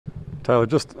Tyler,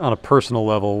 just on a personal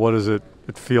level, what does it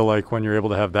feel like when you're able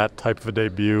to have that type of a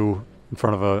debut in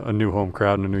front of a new home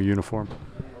crowd in a new uniform?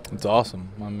 It's awesome.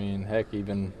 I mean, heck,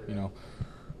 even,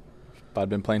 if I'd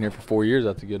been playing here for 4 years,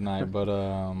 that's a good night. But,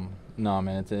 no,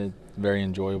 man, it's very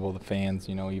enjoyable. The fans,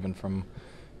 even from,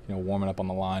 warming up on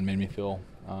the line made me feel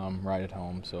right at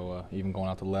home. So even going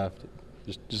out to left,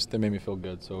 just they made me feel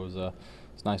good. So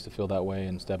it's nice to feel that way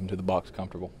and step into the box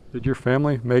comfortable. Did your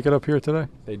family make it up here today?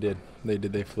 They did.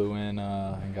 They flew in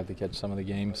and got to catch some of the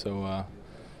game. So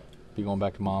be going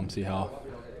back to mom, see how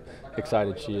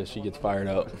excited she is. She gets fired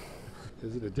up.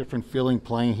 Is it a different feeling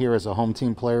playing here as a home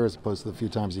team player as opposed to the few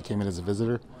times you came in as a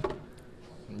visitor?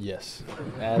 Yes,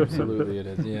 absolutely it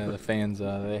is. Yeah, the fans,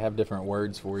 they have different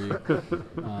words for you.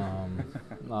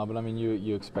 No, but I mean,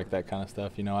 you expect that kind of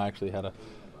stuff. I actually had a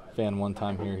fan one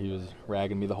time here. He was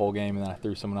ragging me the whole game, and then I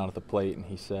threw someone out at the plate, and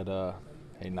he said,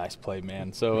 hey, nice play,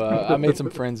 man. So I made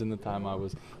some friends in the time I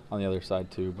was on the other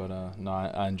side too, but no,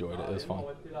 I enjoyed it. It was fun.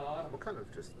 What kind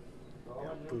of just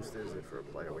boost is it for a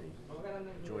player when you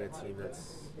join a team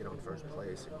that's in first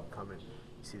place and you come and you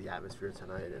see the atmosphere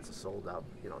tonight and it's a sold out,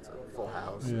 it's a full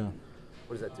house? Yeah.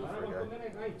 What does that do for a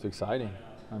guy? It's exciting.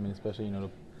 I mean, especially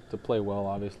to play well.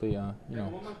 Obviously, 0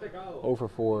 for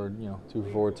 4, 2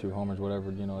 for 4, 2 homers,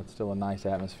 whatever. It's still a nice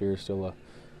atmosphere, still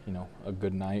a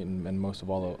good night, and most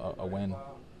of all a win.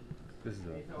 This is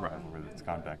a rivalry that's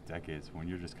gone back decades. When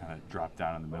you're just kind of dropped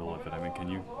down in the middle of it, I mean, can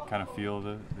you kind of feel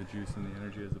the juice and the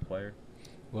energy as a player?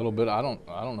 A little bit. I don't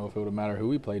know if it would have mattered who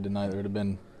we played tonight. There would have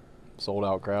been sold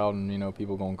out crowd and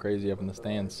people going crazy up in the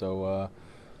stands. So,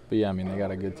 but yeah, I mean, they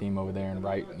got a good team over there, and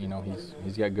Wright,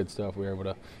 he's got good stuff. We were able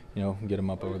to get him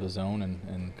up over the zone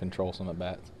and control some at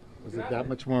bats. Was it that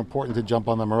much more important to jump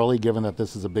on them early, given that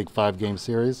this is a big 5-game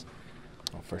series?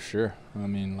 Oh, for sure. I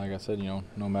mean, like I said,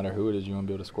 no matter who it is, you want to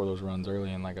be able to score those runs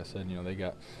early. And like I said, they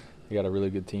got a really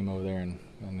good team over there. And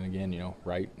again,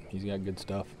 Wright, he's got good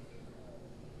stuff.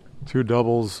 2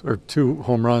 doubles or 2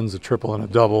 home runs, a triple and a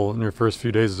double in your first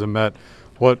few days as a Met.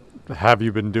 What have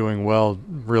you been doing well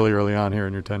really early on here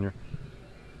in your tenure?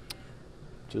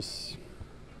 Just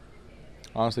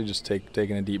honestly, just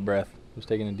taking a deep breath. Just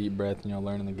taking a deep breath.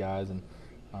 Learning the guys, and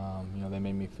they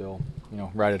made me feel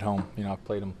right at home. I've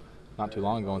played them not too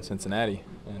long ago in Cincinnati,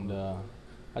 and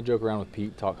I joke around with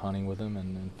Pete, talk hunting with him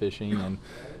and fishing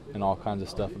and all kinds of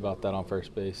stuff about that on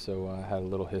first base. So I had a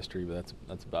little history, but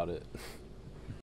that's about it.